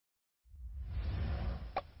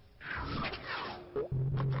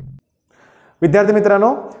विद्यार्थी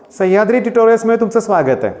मित्रांनो, सह्याद्री ट्युटोरियल्समध्ये तुमचं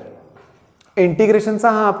स्वागत आहे। इंटिग्रेशनचा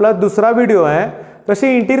हा आपला दुसरा व्हिडिओ आहे।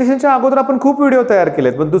 तसे इंटिग्रेशनच्या अगोदर आपण खूप व्हिडिओ तयार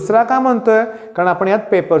केलेत, पण दुसरा का म्हणतोय कारण आपण यात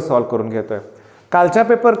पेपर सॉल्व करून घेतोय। कालच्या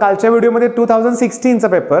व्हिडिओमध्ये 2016 चा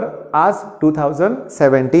पेपर, आज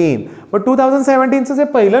 2017। पण 2017 चं जे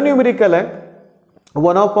पहिलं न्यूमेरिकल आहे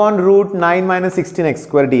 1/√9 -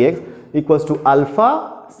 16x² dx equals to alpha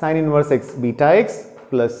sine inverse x beta x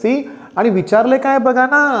plus c आणि विचारले काय बघा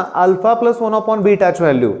ना, अल्फा प्लस 1/β ची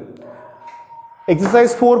व्हॅल्यू।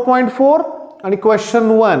 एक्सरसाइज 4.4 आणि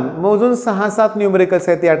क्वेश्चन 1 मोजून 6-7 न्यूमेरिकल्स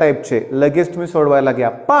आहेत या टाइपचे, लगेच तुम्ही सोडवायला घ्या।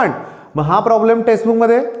 पण मग हा प्रॉब्लेम टेक्स्टबुक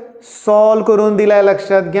मध्ये सॉल्व करून दिलाय,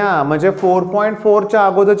 लक्षात घ्या। म्हणजे 4.4 च्या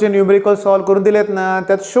अगोदरचे न्यूमेरिकल सॉल्व करून दिलेत ना,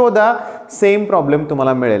 त्यात शोधा, सेम प्रॉब्लेम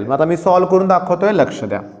तुम्हाला मिळेल। मग आता मी सॉल्व करून दाखवतोय, लक्ष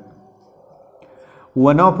द्या।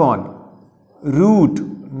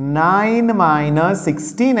 1/√9 -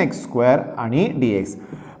 16x² आणि dx।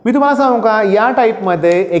 मी तुम्हाला सांगू का, या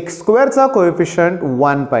टाइपमध्ये x² चा कोएफिशियंट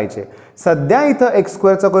 1 पाहिजे। सध्या इथं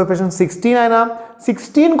x² चा कोएफिशियंट 16 आहे ना,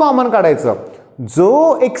 16 कॉमन काढायचं।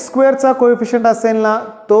 जो x² चा कोएफिशियंट असेल ना,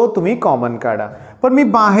 तो तुम्ही कॉमन काढा। पण मी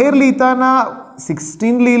बाहेर लिहिताना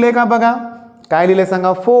 16 लिहिले का बघा, काय लिहिले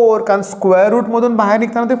सांगा, 4, कारण स्क्वेअर रूट मधून बाहेर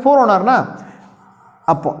निघताना ते 4 होणार ना,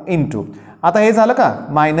 इंटू। आता हे झालं का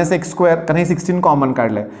 -x², कारण हे 16 कॉमन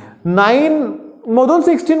काढलंय। 9 मधून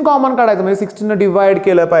 16 कॉमन काढायचं, म्हणजे 16 ने डिवाइड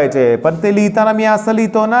केलं पाहिजे। पण ते लिहिताना मी असं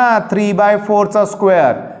लिहितो ना, 3/4 चा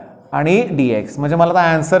स्क्वेअर आणि dx, म्हणजे मला आता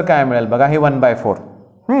आन्सर काय मिळेल बघा, हे 1/4।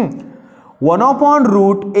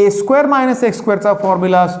 1/√a² - x² चा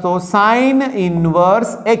फॉर्म्युला असतो sine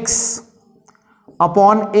inverse x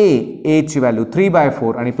upon a ची व्हॅल्यू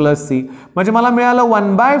 3/4 आणि प्लस c, म्हणजे मला मिळालं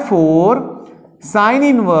 1/4 साइन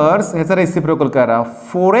इनवर्स, ह्याचा रेसिप्रोकल करा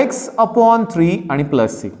 4x अपॉन 3 आणि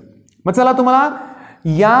प्लस c। मग चला तुम्हाला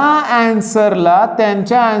या आन्सरला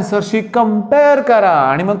त्यांच्या आन्सरशी कंपेअर करा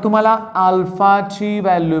आणि मग तुम्हाला अल्फाची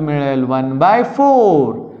व्हॅल्यू मिळेल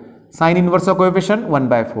 1/4, साइन इनवर्सचा कोएफिशियंट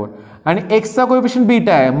 1/4 आणि x चा कोएफिशियंट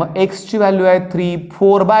बीटा आहे, मग x ची व्हॅल्यू आहे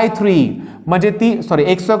 4/3, म्हणजे ती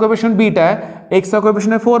x चा कोएफिशियंट बीटा आहे, x चा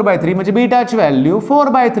कोएफिशियंट आहे 4/3, म्हणजे बीटाची व्हॅल्यू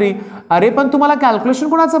 4/3। अरे पण तुम्हाला कॅल्क्युलेशन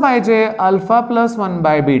कोणाचं पाहिजे, अल्फा प्लस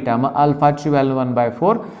 1/β, मग अल्फाची व्हॅल्यू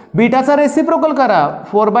 1/4, बीटाचा रेसिप्रोकल करा,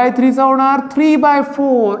 4/3 चा होणार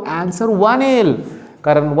 3/4, आन्सर 1 येईल,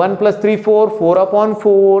 कारण 1 + 3 4,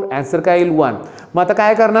 4/4, आन्सर काय येईल 1। मग आता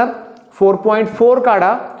काय करणार, 4.4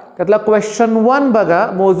 काढा, त्यातला क्वेश्चन 1 बघा,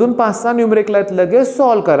 मोजून 5-6 न्यूमेरिकल आहेत, लगेच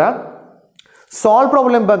सॉल्व करा। सॉल्व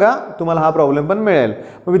प्रॉब्लेम बघा, तुम्हाला हा प्रॉब्लेम पण मिळेल।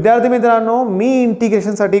 विद्यार्थी मित्रांनो, मी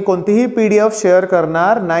इंटिग्रेशनसाठी कोणतीही PDF शेअर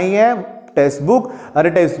करणार नाहीये। टेक्स्टबुक, अरे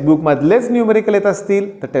टेक्स्टबुक मधलेच न्यूमेरिकल येत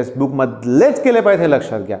असतील तर टेक्स्टबुक मधलेच केले पाहिजे, हे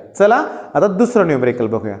लक्षात घ्या। चला आता दुसरं न्यूमेरिकल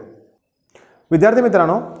बघूया। विद्यार्थी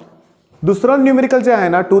मित्रांनो, दुसरं न्यूमेरिकल जे आहे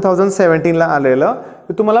ना 2017 ला आलेलं,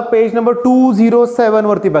 ते तुम्हाला पेज नंबर 207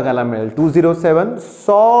 वरती बघायला मिळेल। 207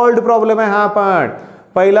 सॉल्व्ड प्रॉब्लेम आहे हा, पण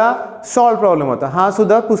पहिला सॉल्व प्रॉब्लेम होता, हा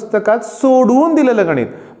सुद्धा पुस्तकात सोडवून दिलेलं गणित।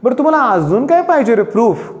 बरं तुम्हाला अजून काय पाहिजे रे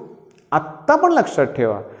प्रूफ, आत्ता पण लक्षात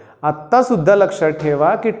ठेवा, आत्ता सुद्धा लक्षात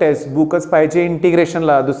ठेवा की टेक्स्टबुकच पाहिजे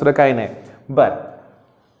इंटिग्रेशनला, दुसरं काही नाही। बरं,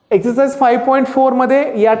 एक्सरसाइज 5.4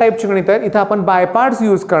 मध्ये या टाइपचे गणित आहेत, इथं आपण बाय पार्ट्स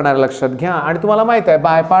यूज करणार, लक्षात घ्या। आणि तुम्हाला माहित आहे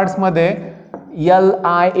बाय पार्ट्स मध्ये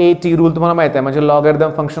LIAT रूल तुम्हाला माहित आहे, म्हणजे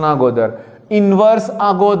लॉगॅरिथम फंक्शन अगोदर, इनवर्स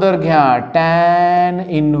अगोदर घ्या, tan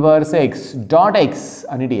inverse x dot x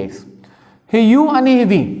आणि dx, हे u आणि हे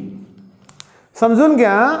v समजून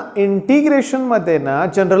घ्या। इंटिग्रेशन मध्ये ना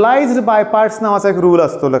जनरलाइज्ड बाय पार्ट्स नावाचा एक रूल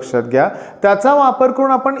असतो, लक्षात घ्या। त्याचा वापर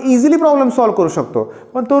करून आपण इझिली प्रॉब्लेम सॉल्व करू शकतो,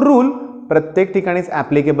 पण तो रूल प्रत्येक ठिकाणीच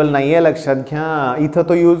ॲप्लिकेबल नाहीये, लक्षात घ्या। इथं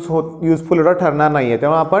तो युजफुल एवढा ठरणार नाहीये,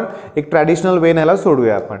 तेव्हा आपण एक ट्रॅडिशनल वे ह्याला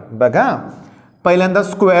सोडूया आपण। बघा, पहिल्यांदा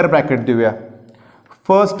स्क्वेअर ब्रॅकेट देऊया,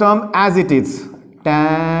 first term as it is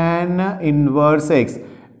tan inverse x,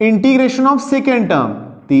 integration of second term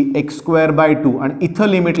ती x²/2 आणि इथं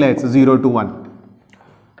लिमिट लिहायचं 0 to 1,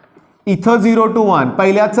 इथं 0 to 1,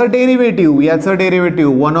 पहिल्याचं डेरिव्हेटिव्ह, याचं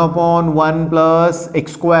डेरिव्हेटिव्ह 1/1 +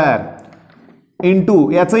 x²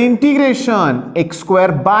 इंटू याचं इंटिग्रेशन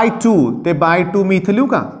x²/2, ते /2 मी इथं लिहू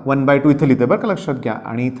का, 1/2 इथं लिहितं बरं का, लक्षात घ्या।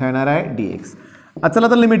 आणि इथं येणार आहे dx। चला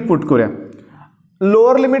आता लिमिट पुट करूया,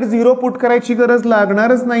 लोअर लिमिट 0 पुट करायची गरज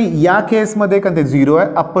लागणारच नाही या केसमध्ये, कारण ते 0 आहे।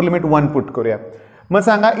 अप्पर लिमिट 1 पुट करूया, मग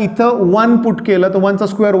सांगा इथं 1 पुट केलं तर 1 चा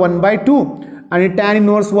स्क्वेअर 1/2 आणि tan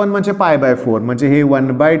इनवर्स 1 म्हणजे π/4, म्हणजे हे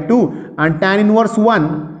 1/2 आणि tan इनवर्स 1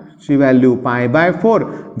 ची व्हॅल्यू π/4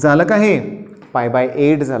 झालं का, हे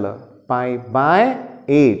π/8 झालं,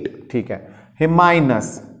 π/8, ठीक आहे। हे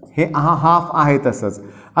मायनस, हे हाफ आहे तसंच।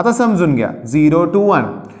 आता समजून घ्या 0 to 1,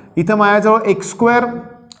 इथं माझ्याजवळ x²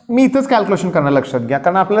 मी इथंच कॅल्क्युलेशन करणार, लक्षात घ्या,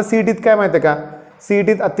 कारण आपल्याला सीईटीत काय माहिती आहे का,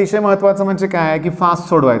 सीईटीत अतिशय महत्त्वाचं म्हणजे काय आहे की फास्ट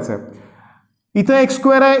सोडवायचं आहे. इथं एक्स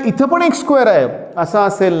स्क्वेअर आहे, इथं पण एक्स स्क्वेअर आहे, असं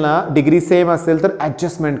असेल ना, डिग्री सेम असेल तर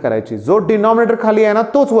ॲडजस्टमेंट करायची. जो डिनॉमिनेटर खाली आहे ना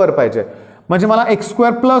तोच वर पाहिजे. म्हणजे मला एक्स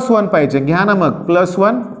स्क्वेअर +1 पाहिजे, घ्या ना मग,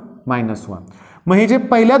 +1 -1. मग हे जे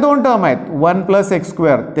पहिल्या दोन टर्म आहेत 1 + एक्स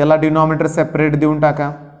स्क्वेअर त्याला डिनॉमिनेटर सेपरेट देऊन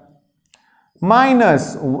टाका,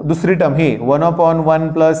 मायनस दुसरी टर्म हे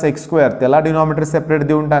 1/1 + एक्स स्क्वेअर त्याला डिनॉमिनेटर सेपरेट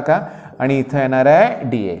देऊन टाका आणि इथं येणार आहे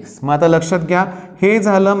dx. मग आता लक्षात घ्या, हे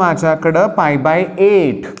झालं माझ्याकडं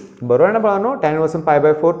π/8, बरोबर आहे ना बाळांनो, tan पासून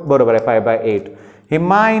π/4 बरोबर आहे, π/8. हे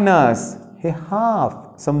मायनस हे हाफ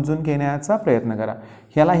समजून घेण्याचा प्रयत्न करा.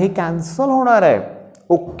 ह्याला हे कॅन्सल होणार आहे,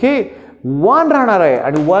 ओके, 1 राहणार आहे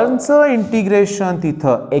आणि 1चं इंटिग्रेशन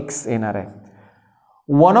तिथं x येणार आहे.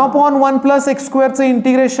 1/1 + x स्क्वेअरचं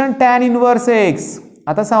integration tan inverse x.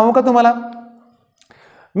 आता सांगू का तुम्हाला,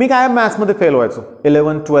 मी काय मॅथ्समध्ये फेल व्हायचो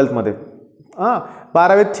 11th-12th मध्ये.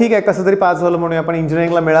 12वीत ठीक आहे कसं तरी पास झालं म्हणूया, पण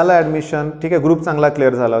इंजिनिअरिंगला मिळालं ॲडमिशन, ठीक आहे, ग्रुप चांगला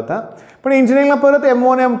क्लिअर झाला होता, पण इंजिनिअरिंगला परत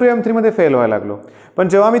M1, M2, M3 मध्ये फेल व्हायला लागलो. पण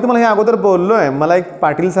जेव्हा मी तुम्हाला हे अगोदर बोललो आहे, मला एक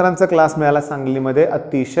पाटील सरांचा क्लास मिळाला सांगलीमध्ये,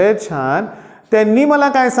 अतिशय छान. त्यांनी मला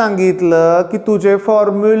काय सांगितलं की तुझे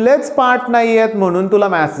फॉर्म्युलेच पार्ट नाही आहेत म्हणून तुला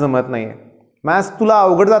मॅथ्स जमत नाही आहे, मॅथ्स तुला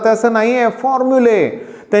अवघड जाते असं नाही आहे, फॉर्म्युले.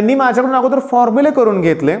 त्यांनी माझ्याकडून अगोदर फॉर्म्युले करून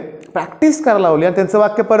घेतले, प्रॅक्टिस करायला लावली, आणि त्यांचं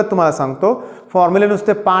वाक्य परत तुम्हाला सांगतो, फॉर्म्युले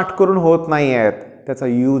नुसते पाठ करून होत नाही आहेत, त्याचा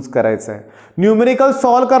यूज करायचा आहे. न्यूमेरिकल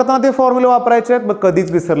सॉल्व करताना ते फॉर्म्युले वापरायचे आहेत, मग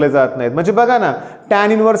कधीच विसरले जात नाहीत. म्हणजे बघा ना,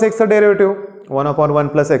 tan inverse एक्सचं derivative 1/1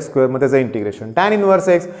 + x square, मग त्याचं इंटिग्रेशन tan इनव्हर्स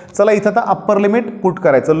एक्स. चला इथं आता अप्पर लिमिट पुट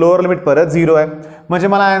करायचं, लोअर लिमिट परत 0 आहे, म्हणजे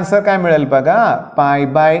मला आन्सर काय मिळेल बघा,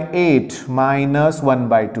 π/8 -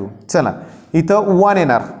 1/2. चला इथं 1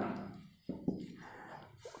 येणार,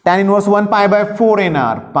 tan इनव्हर्स 1 π/4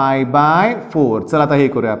 येणार, π/4. चला आता हे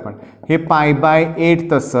करूया आपण, हे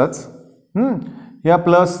π/8 तसंच, या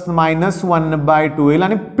प्लस -1/2 येईल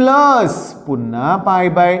आणि प्लस पुन्हा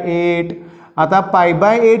π/8. आता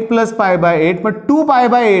π/8 + π/8 मग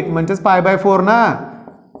 2π/8 म्हणजेच π/4 ना,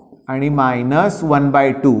 आणि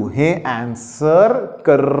 -1/2. हे आन्सर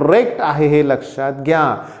करेक्ट आहे, हे लक्षात घ्या.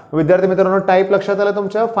 विद्यार्थी मित्रांनो, टाईप लक्षात आलं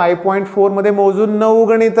तुमच्या, 5.4 मध्ये मोजून 9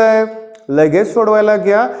 गणित आहे, लगेच सोडवायला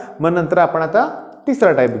घ्या. मग नंतर आपण आता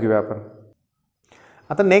तिसरा टाईप घेऊया आपण.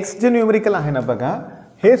 आता नेक्स्ट जे न्यूमेरिकल आहे ना बघा,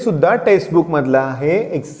 हे सुद्धा टेक्स्टबुक मधलं आहे,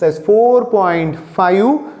 एक्सरसाइज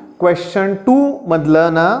 4.5 क्वेश्चन 2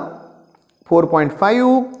 मधलं ना,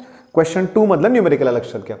 4.5 क्वेश्चन 2 मधलं न्यूमेरिकल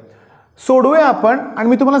लक्षात घ्या. सोडवूया आपण, आणि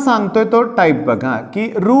मी तुम्हाला सांगतोय तो टाईप बघा की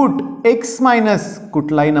 √x-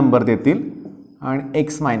 कुठलाही नंबर देतील आणि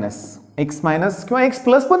x- किंवा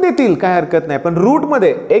x+ पण देतील, काय हरकत नाही, पण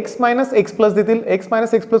रूटमध्ये x- x+ देतील, x-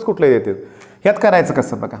 x+ कुठलाही देतील. ह्यात करायचं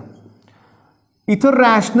कसं बघा, इथं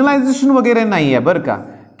रॅशनलायझेशन वगैरे नाही आहे बरं का,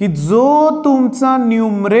 की जो तुमचा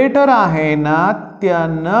न्यूमरेटर आहे ना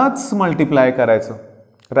त्यानंच मल्टिप्लाय करायचं,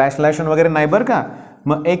 रॅशनलायझेशन वगैरे नाही बरं का.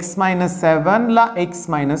 मग x-7 ला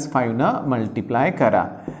x-5 न मल्टिप्लाय करा.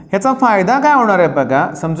 ह्याचा फायदा काय होणार आहे बघा,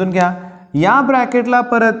 समजून घ्या. या ब्रॅकेटला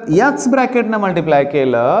परत याच ब्रॅकेटनं मल्टिप्लाय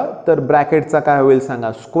केलं तर ब्रॅकेटचा काय होईल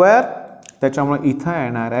सांगा, स्क्वेअर. त्याच्यामुळे इथं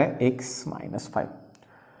येणार आहे x-5.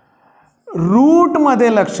 रूट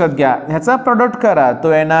मध्ये लक्षात घ्या, ह्याचा प्रोडक्ट करा,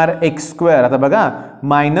 तो येणार x². आता बघा,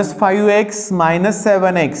 -5x -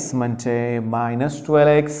 7x म्हणजे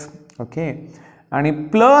 -12x, ओके, आणि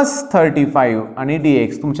 +35 आणि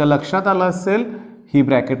dx. तुमच्या लक्षात आलं असेल, ही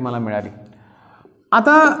ब्रॅकेट मला मिळाली.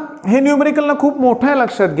 आता हे न्यूमेरिकलला खूप मोठं आहे,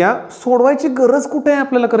 लक्षात घ्या. सोडवायची गरज कुठे आहे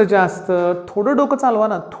आपल्याला खरं जास्त, थोडं डोकं चालवा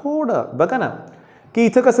ना, थोडं बघा ना, की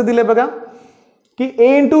इथं कसं दिलंय बघा, की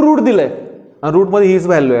a × रूट दिलंय, रूटमध्ये हीच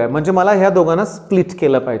व्हॅल्यू आहे, म्हणजे मला ह्या दोघांना स्प्लिट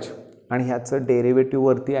केलं पाहिजे आणि ह्याचं डेरिव्हेटिव्ह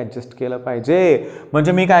वरती ॲडजस्ट केलं पाहिजे.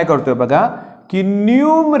 म्हणजे मी काय करतोय बघा, की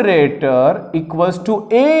numerator = a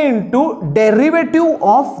 × derivative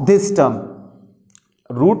of this term.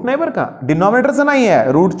 Route नाही बरं का, डिनॉमिनेटरचं नाही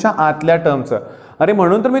आहे, रूटच्या आतल्या टर्मचं. अरे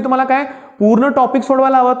म्हणून तर मी तुम्हाला काय पूर्ण टॉपिक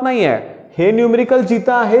सोडवायला लावत नाही आहे, हे न्यूमेरिकल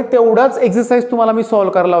जिथं आहे तेवढाच एक्सरसाइज तुम्हाला मी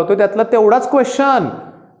सॉल्व्ह करायला लावतोय, त्यातला तेवढाच क्वेश्चन,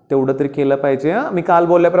 तेवढं तरी केलं पाहिजे. मी काल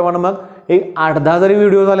बोलल्याप्रमाणे मग एक 8-10 जरी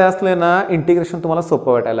व्हिडिओ झाले असले ना, इंटिग्रेशन तुम्हाला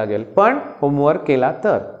सोपं वाटायला लागेल, पण होमवर्क केला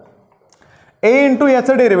तर. a ×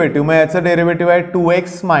 याचं डेरिव्हेटिव्ह, मग याचं डेरिव्हेटिव्ह आहे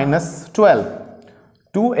 2x - 12,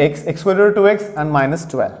 2x, x² 2x आणि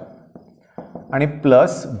 -12 आणि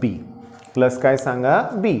प्लस b, प्लस काय सांगा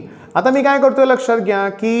b. आता मी काय करतोय लक्षात घ्या,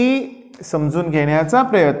 की समजून घेण्याचा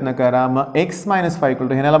प्रयत्न करा. मग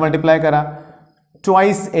x-5 = ह्याला मल्टिप्लाय करा,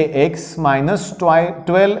 ट्वाइस ax -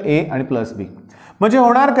 12a आणि प्लस b. म्हणजे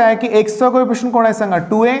होणार काय, की एक्सचा कोएफिशियंट कोण आहे सांगा,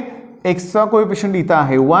 2a, एक्सचा कोएफिशियंट इथं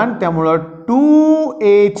आहे 1, त्यामुळं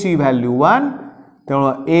 2a ची व्हॅल्यू 1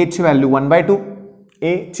 त्यामुळं ए ची व्हॅल्यू 1/2,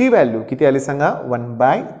 ए ची व्हॅल्यू किती आली सांगा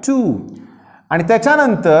 1/2 आणि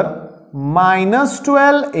त्याच्यानंतर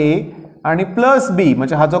 -12a आणि +b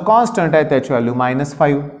म्हणजे हा जो कॉन्स्टंट आहे त्याची व्हॅल्यू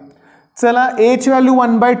 -5. चला a ची व्हॅल्यू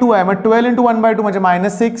 1/2 आहे मग 12 × 1/2 म्हणजे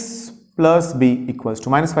 -6 + b =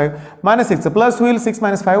 -5. -6 प्लस होईल 6 -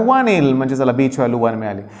 5 1 येईल म्हणजे चला b ची व्हॅल्यू 1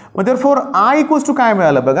 मिळाली. मग therefore i = काय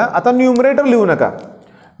मिळालं बघा. आता न्यूमरेटर लिहू नका.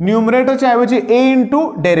 न्यूमरेटरच्या ऐवजी a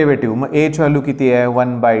 × डेरिव्हेटिव्ह. मग a ची व्हॅल्यू किती आहे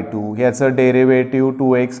 1/2. याचं डेरिव्हेटिव्ह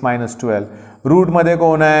 2x - 12. रूटमध्ये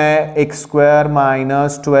कोण आहे x²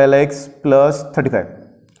 - 12x + 35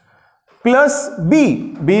 plus b.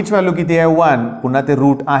 b ची व्हॅल्यू किती आहे 1. पुन्हा ते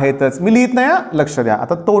रूट आहेतच मी लिहित नाही लक्ष द्या.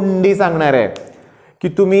 आता तोंडी सांगणार आहे की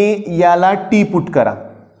तुम्ही याला t पुट करा.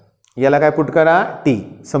 याला काय पुट करा t.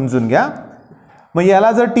 समजून घ्या. मग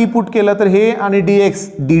याला जर t पुट केलं तर हे आणि dx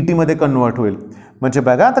dt मध्ये कन्वर्ट होईल. म्हणजे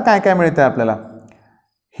बघा आता काय काय मिळतं आपल्याला.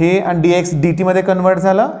 हे आणि dx dt मध्ये कन्वर्ट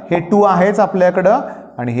झालं. हे 2 आहेच आपल्याकडं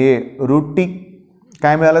आणि हे √t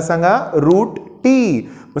काय मिळालं सांगा √t.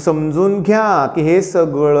 मग समजून घ्या की हे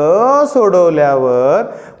सगळं सोडवल्यावर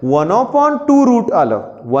 1/2 रूट आलं.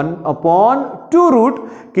 1/2 रूट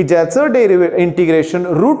की ज्याचं इंटिग्रेशन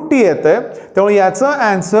 √t येतंय त्यामुळे याचं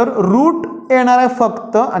आन्सर रूट येणार आहे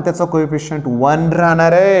फक्त आणि त्याचा कोएफिशियंट 1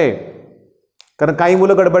 राहणार आहे. कारण काही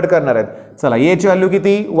मुलं गडबड करणार आहेत. चला a ची व्हॅल्यू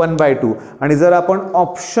किती 1/2 आणि जर आपण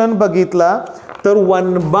ऑप्शन बघितला तर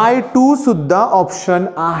 1/2 सुद्धा ऑप्शन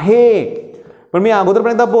आहे. पण मी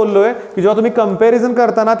अगोदरपर्यंत बोललोय की जेव्हा तुम्ही कंपॅरिझन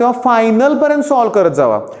करताना तेव्हा फायनल पर्यंत सॉल्व्ह करत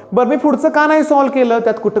जावा. बरं मी पुढचं का नाही सॉल्व्ह केलं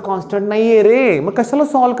त्यात कुठं कॉन्स्टंट नाहीये रे. मग कशाला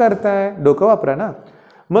सॉल्व्ह करताय डोकं वापरा ना.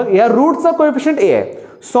 मग या रूटचा कोएफिशियंट a आहे.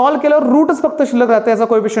 सॉल्व्ह केल्यावर रूटच फक्त शिल्लक राहते. याचा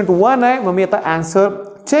कोएफिशियंट 1 आहे. मग मी आता आन्सर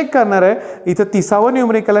चेक करणार आहे. इथं 30वा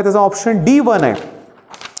न्यूमरिकल आहे त्याचा ऑप्शन D1 आहे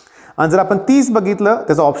आणि जर आपण 30 बघितलं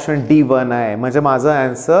त्याचा ऑप्शन D1 आहे म्हणजे माझं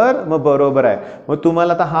आन्सर मग बरोबर आहे. मग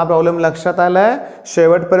तुम्हाला आता हा प्रॉब्लेम लक्षात आलाय.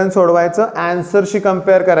 शेवटपर्यंत सोडवायचं आन्सरशी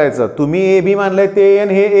कम्पेअर करायचं. तुम्ही ए बी मानलंय ते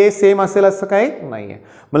आणि हे ए सेम असेल असं काही नाहीये.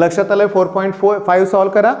 मग लक्षात आलंय 4.5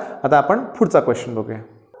 सॉल्व्ह करा. आता आपण पुढचा क्वेश्चन बघूया.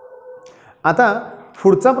 आता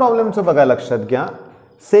पुढचा प्रॉब्लेमचं बघा लक्षात घ्या.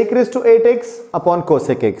 sec⁸ अपॉन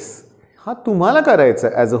cosec x हा तुम्हाला करायचं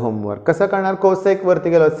ॲज अ होमवर्क. कसं करणार cosec वरती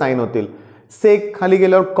गेल्यावर साईन होतील. सेक खाली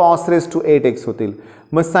गेल्यावर cos⁸ होतील.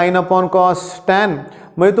 मग साइन अपॉन कॉस टॅन.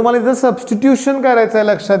 म्हणजे तुम्हाला इथं सबस्टिट्यूशन करायचं आहे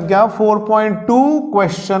लक्षात घ्या. 4.2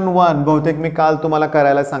 क्वेश्चन 1 बहुतेक मी काल तुम्हाला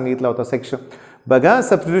करायला सांगितलं होतं सेक्शन. बघा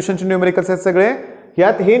सबस्टिट्यूशनचे न्यूमेरिकल्स आहेत सगळे.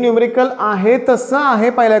 यात हे न्यूमेरिकल आहे तसं आहे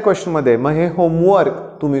पहिल्या क्वेश्चन मध्ये. मग हे होमवर्क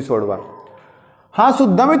तुम्ही सोडवा. हा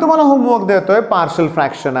सुद्धा मी तुम्हाला होमवर्क देतोय. पार्शल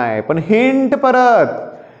फ्रॅक्शन आहे पण हिंट परत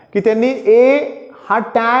की त्यांनी ए हा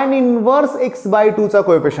tan इनवर्स x/2 चा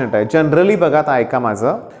कोएफिशियंट आहे. जनरली बघा आता ऐका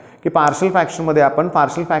माझं की पार्शल फ्रॅक्शन मध्ये आपण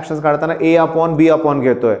पार्शल फ्रॅक्शन्स काढताना a/b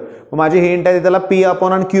घेतोय. मग माझी हिंट आहे त्याला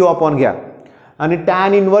p/n आणि q/ घ्या आणि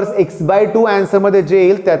tan इनवर्स x/2 आन्सर मध्ये जे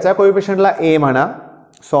येईल त्याच्या कोएफिशियंटला a म्हणा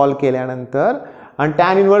सॉल्व्ह केल्यानंतर आणि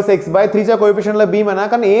tan इनवर्स x/3 च्या कोएफिशियंटला b म्हणा.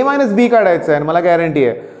 कारण a - b काढायचं आहे आणि मला गॅरंटी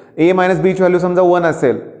आहे a - b ची व्हॅल्यू समजा 1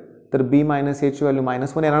 असेल तर b - a ची व्हॅल्यू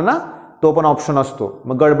 -1 येणार ना. तो पण ऑप्शन असतो.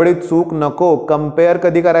 मग गडबडीत चूक नको. कंपेअर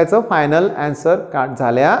कधी करायचं फायनल आन्सर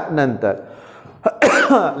झाल्यानंतर.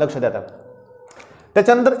 लक्ष द्या.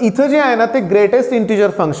 त्याच्यानंतर इथं जे आहे ना ते ग्रेटेस्ट इंटिजर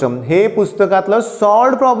फंक्शन हे पुस्तकातलं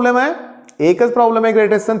सॉल्व्ड प्रॉब्लेम आहे. एकच प्रॉब्लेम आहे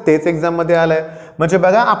ग्रेटेस्ट तेच एक्झाम मध्ये आलंय. म्हणजे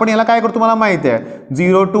बघा आपण याला काय करतो मला माहिती आहे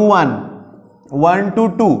 0 to 1 1 to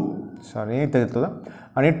 2 सॉरी इथे घेतलं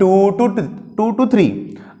आणि 2 to 3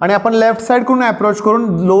 आणि आपण लेफ्ट साइड कडून अप्रोच करून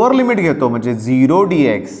लोअर लिमिट घेतो म्हणजे 0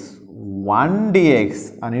 dx 1 dx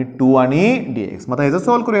आणि 2 आणि dx. मग आता ह्याचं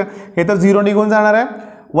सॉल्व्ह करूया. हे तर 0 निघून जाणार आहे.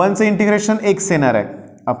 1 चं इंटिग्रेशन x येणार आहे.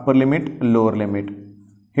 Upper limit lower limit.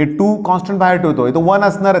 हे 2 कॉन्स्टंट बाहेर ठेवतो. इथं 1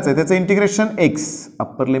 असणारच आहे. त्याचं integration x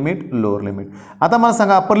upper limit lower limit. आता मला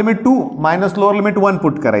सांगा upper limit 2 minus lower limit 1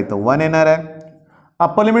 put करा. इथं 1 येणार आहे.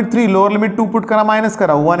 Upper limit 3 lower limit 2 put करा मायनस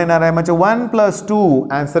करा 1 येणार आहे. म्हणजे 1 + 2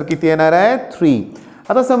 आन्सर किती येणार आहे 3.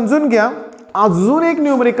 आता समजून घ्या अजून एक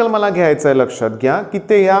न्यूमेरिकल मला घ्यायचं आहे. लक्षात घ्या की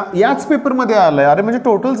ते याच पेपरमध्ये आलंय. अरे म्हणजे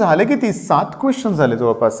टोटल झाले किती 7 क्वेश्चन झाले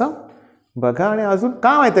जवळपास. बघा आणि अजून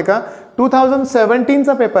काय माहितीये का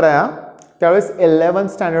 2017चा पेपर आहे. त्यावेळेस 11th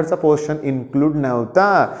स्टँडर्डचा पोर्शन इन्क्लूड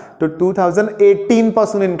नव्हता. तो 2018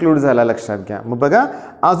 पासून इन्क्लूड झाला लक्षात घ्या. मग बघा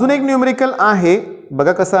अजून एक न्यूमेरिकल आहे.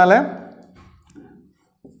 बघा कसं आलंय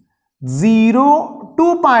 0 to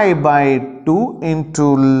π/2 into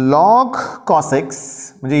log cos x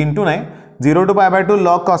म्हणजे इंटू नाही 0 to π/2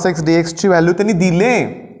 log cos x dx ची व्हॅल्यू त्यांनी दिले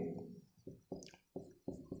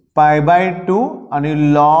π/2 आणि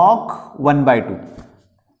log 1/2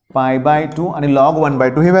 π/2 आणि log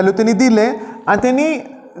 1/2 ही व्हॅल्यू त्यांनी दिले आणि त्यांनी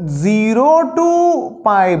 0 to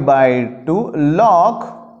pi by 2 log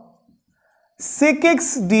sec x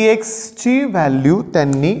dx ची व्हॅल्यू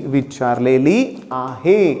त्यांनी विचारलेली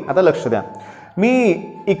आहे. आता लक्ष द्या, मी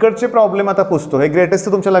इकडचे प्रॉब्लेम आता पुसतो. हे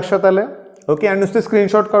ग्रेटेस्ट तुमच्या लक्षात आलंय. ओके, आणि नुसते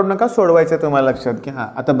स्क्रीनशॉट काढू नका, सोडवायचे तुम्हाला लक्षात की हां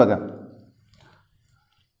आता बघा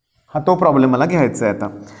हा तो प्रॉब्लेम मला घ्यायचा आहे आता.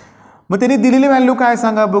 मग त्यांनी दिलेली व्हॅल्यू काय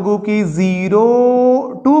सांगा बघू की 0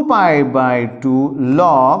 to pi by 2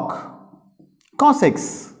 log cos x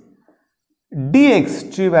dx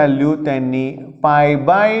ची व्हॅल्यू त्यांनी पाय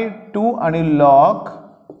बाय 2 आणि log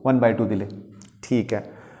 1/2 दिले. ठीक आहे,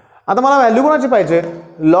 आता मला व्हॅल्यू कोणाची पाहिजे?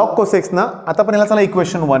 log cos x ना. आता पण याला चला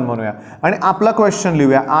इक्वेशन 1 म्हणूया आणि आपला क्वेश्चन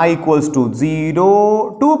लिहूया. I equals to 0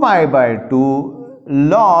 to pi by 2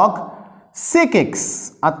 log sec x.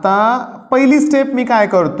 आता पहिली स्टेप मी काय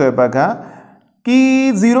करतोय बघा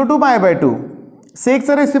की 0 to पाय बाय 2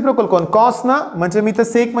 सेकचा रेसिप्रोकल कोण? कॉस ना. म्हणजे मी तर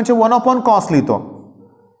सेक म्हणजे 1/cos लिहितो,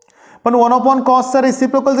 पण 1/cos चा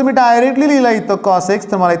रेसिप्रोकल जर मी डायरेक्टली लिहिला इथं cos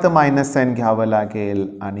x तर मला इथं मायनस साइन घ्यावं लागेल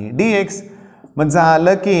आणि dx. मग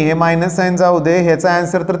झालं की हे मायनस साइन जाऊ दे, ह्याचा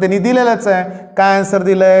आन्सर तर त्यांनी दिलेलाच आहे. काय आन्सर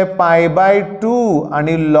दिलंय? पाय बाय 2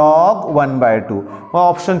 आणि log 1/2. मग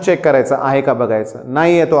ऑप्शन चेक करायचा आहे का बघायचं.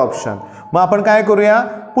 नाही आहे तो ऑप्शन. मग आपण काय करूया,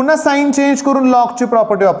 पुन्हा साइन चेंज करून लॉगची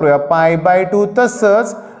प्रॉपर्टी वापरूया. पाय बाय 2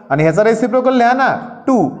 तसंच आणि ह्याचा रेसिप्रोकल लिहा ना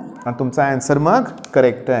 2 आणि तुमचा आन्सर मग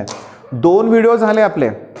करेक्ट आहे. 2 व्हिडिओ झाले आपले.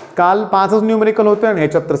 काल 5च न्यूमेरिकल होते आणि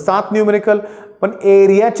ह्याच्यात तर 7 न्यूमेरिकल. पण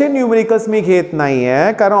एरियाचे न्यूमेरिकल्स मी घेत नाही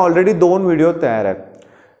आहे कारण ऑलरेडी 2 व्हिडिओ तयार आहेत.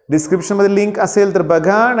 डिस्क्रिप्शनमध्ये लिंक असेल तर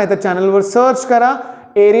बघा, नाही तर चॅनलवर सर्च करा.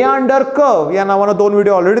 एरिया अंडर कर्व या नावानं 2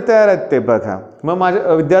 व्हिडिओ ऑलरेडी तयार आहेत, ते बघा. मग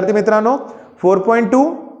माझ्या विद्यार्थी मित्रांनो 4.2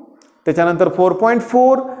 त्याच्यानंतर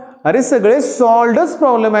 4.4 अरे सगळे सॉल्वडच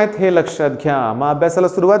प्रॉब्लेम आहेत हे लक्षात घ्या. मग अभ्यासाला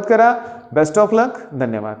सुरुवात करा. बेस्ट ऑफ लक.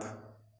 धन्यवाद.